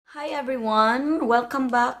Hi everyone!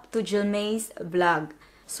 Welcome back to Jilmay's vlog.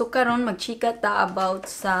 So karon magchika ta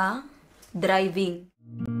about sa driving.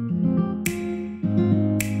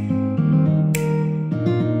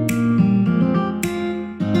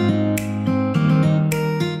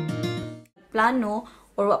 Plano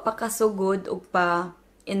or wa pa kasugod og pa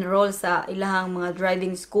enroll sa ilahang mga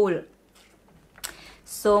driving school.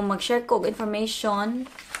 So mag-share ko og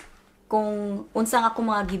information kung unsang ako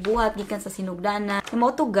mga gibuhat gikan sa sinugdanan.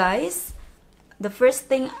 Mo to guys, the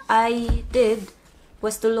first thing I did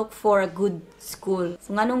was to look for a good school.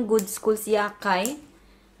 So nganong good school siya kay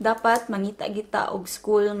dapat mangita-gita og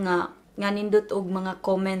school nga nindot og mga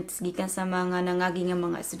comments gikan sa mga nangagi nga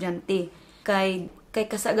mga estudyante. Kay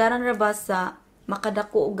kasagaran ra ba sa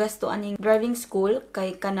makadako og gasto aning driving school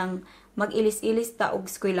kay kanang mag-ilis-ilis ta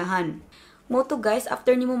og eskwelahan. Mo to guys,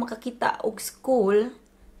 after nimo makakita og school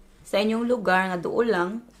sa inyong lugar nga duol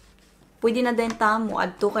lang, pwede na din tamo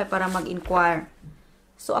adto kay para mag-inquire.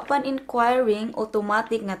 So upon inquiring,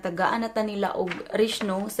 automatic nga tagaan na ta nila og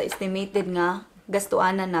rishno sa estimated nga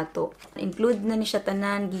gastuanan nato. Include na ni siya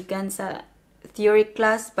tanan gikan sa theory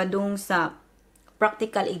class padung sa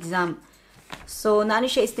practical exam. So naano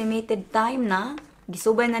siya estimated time na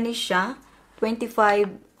gisubay na ni siya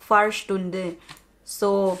 25 Fahrstunde.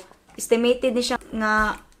 So estimated ni siya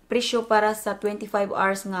nga presyo para sa 25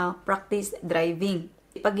 hours nga practice driving.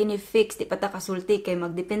 Pag gini-fix, di pa ta kasulti kay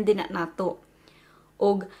magdepende na nato.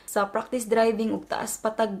 Og sa practice driving, og taas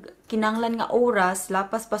patag kinanglan nga oras,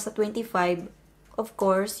 lapas pa sa 25, of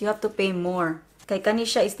course, you have to pay more. Kay kani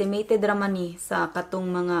siya estimated raman ni sa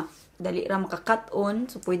katong mga dali ra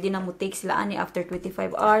makakat-on. So pwede na mo take sila ani after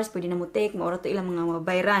 25 hours, pwede na mo take, maura to ilang mga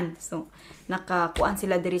mabayran. So nakakuan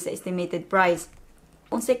sila diri sa estimated price.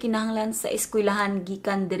 Unsay kinahanglan sa eskwelahan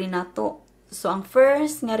gikan diri nato. So ang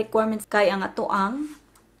first nga requirements kay ang ato ang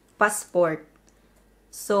passport.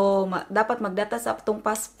 So dapat magdata sa atong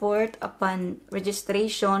passport upon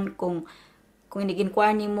registration kung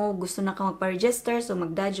inigin-inquire nimo gusto na ka magpa-register, so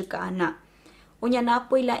magdadyo ka ana. Unya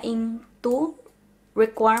napoy laing two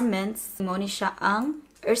requirements, mo ni siya ang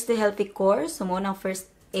Early Healthy Course, so mo nang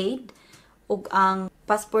first aid ug ang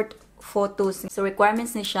passport photos. So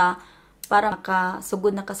requirements ni siya para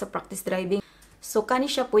makasugod na ka sa practice driving. So kani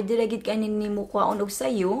siya pwede ra gid kanin nimo kuhaon og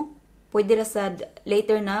sayo, pwede ra sad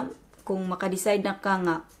later na kung maka-decide na ka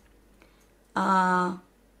nga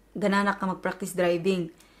ganana ka mag-practice driving.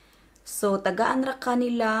 So tagaan ra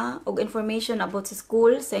kanila og information about sa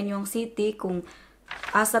school sa inyong city kung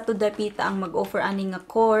asa to dapita ang mag-offer ani nga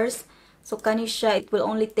course. So kani siya it will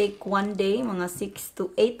only take one day, mga 6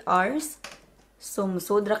 to 8 hours. So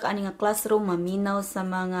musudra ka ani nga classroom, maminaw sa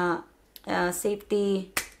mga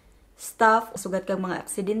safety stuff, sugat kag mga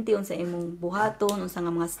aksidente unsa imong buhaton, unsa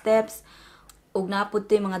nga mga steps, ug napud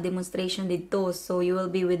to mga demonstration didto. So you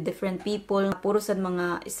will be with different people, puro sad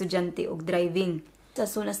mga estudyante og driving. Sa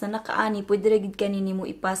sunas na nakaani, pwede ra gid kanini mo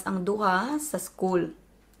ipas ang duha sa school.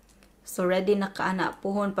 So ready na kaana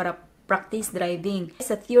pohon para practice driving.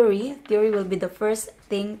 Sa theory will be the first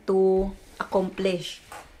thing to accomplish.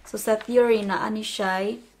 So sa theory na ani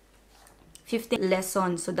siya 15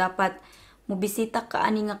 lessons. So dapat mobisita ka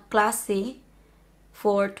ani nga klase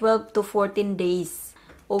for 12 to 14 days.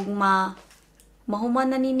 Og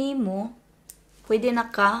mahuman na nimo, pwede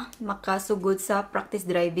na ka makasugod sa practice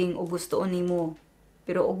driving o gusto nimo.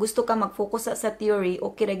 Pero og gusto ka mag-focus sa theory,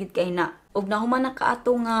 okay ra gid kay na. Og nahuman na ka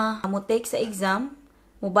ato nga mo take sa exam,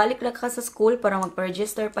 mobalik ra ka sa school para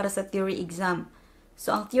magpa-register para sa theory exam.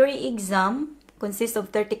 So ang theory exam consists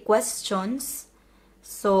of 30 questions.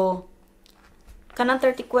 So kanang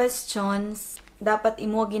 30 questions, dapat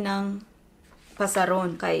imo ginang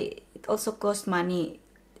pasaron kay it also cost money.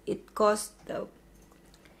 It cost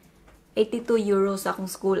 82 euros sa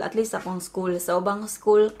akong school, at least akong school. Sa ubang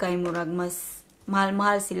school kay murag mas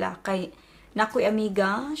mahal-mahal sila. Kay nakoy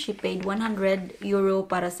amiga, she paid 100 euro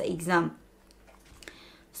para sa exam.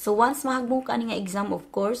 So once mahagbong ka nga exam,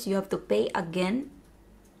 of course, you have to pay again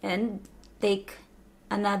and take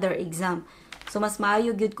another exam. So mas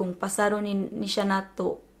maayo gyud kung pasaro ni siya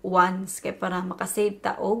nato once kay para makasave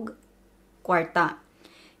ta og kwarta.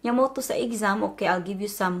 Nya mo to sa exam, okay, I'll give you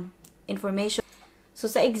some information. So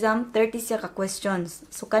sa exam 30 siya ka questions.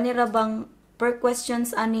 So kanira bang per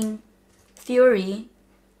questions aning theory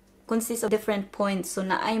consists of different points. So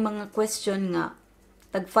naay mga question nga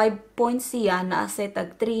tag 5 points siya, naa say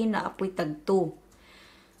tag 3, na apoy tag 2.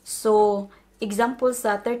 So example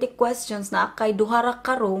sa 30 questions na kay duha ra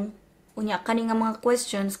karong. Unya, kani nga mga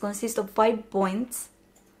questions consist of 5 points,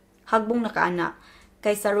 hagbong nakaana.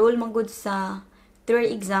 Kay sa rule magud sa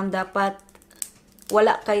theory exam, dapat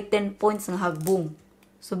wala kay 10 points nga hagbong.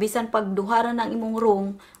 So, bisan pag duhara ng imong room,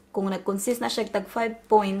 kung nag-consist na siya tag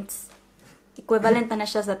 5 points, equivalent na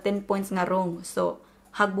siya sa 10 points nga wrong. So,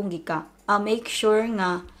 hagbong gika. Make sure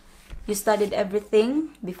nga you studied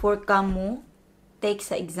everything before ka mo take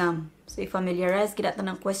sa exam. So, i-familiarize kita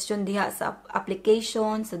ng question diha sa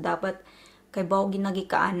application. So, dapat kay bawo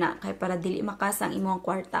ginagi ka ana kay para dili makasa ang imong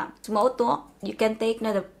kwarta. So, mao to, you can take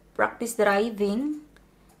na the practice driving.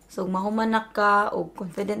 So, mahuman na ka o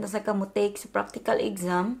confident na sa ka mo take sa practical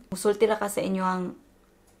exam. Musulti ra ka sa inyong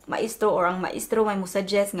maestro or ang maestro may mo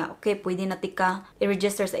suggest nga, okay, pwede na tika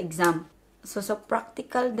i-register sa exam. So, sa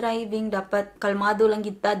practical driving, dapat kalmado lang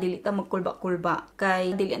kita, dili ta magkulba-kulba.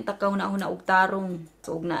 Kay, dili ang takaw na una og tarong.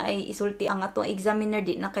 So, og na ay isulti ang atong examiner,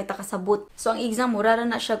 di na kay takasabot. So, ang exam, mura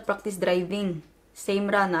na siya practice driving. Same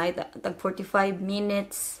ra na, ay tag 45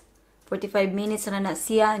 minutes. 45 minutes na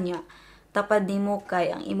siya niya. Tapad di mo kay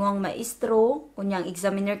ang imong maestro, unyang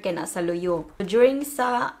examiner kay nasa loyo. So, during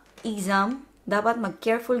sa exam, dapat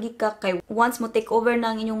mag-careful gika kay once mo take over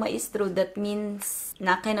na ang inyong maestro, that means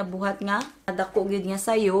na kay nabuhat nga dako gyud nga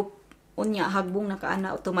sayo, unya hagbong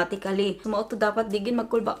nakaana automatically. So mao to dapat digin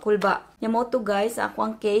magkulba-kulba. Nya mao to guys, ako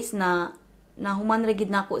ang case na nahuman ra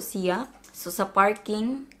gid nako siya. So sa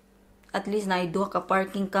parking, at least na duha ka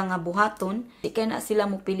parking ka nga buhaton, di kay na sila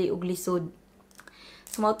mo pili og lisod.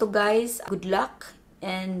 So mao to guys, good luck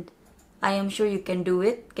and I am sure you can do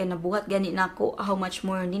it. Kaya nabuhat gani nako, how much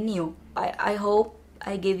more ninyo. I hope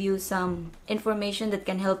I gave you some information that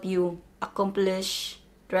can help you accomplish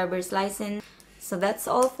driver's license. So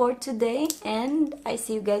that's all for today and I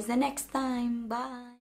see you guys the next time. Bye!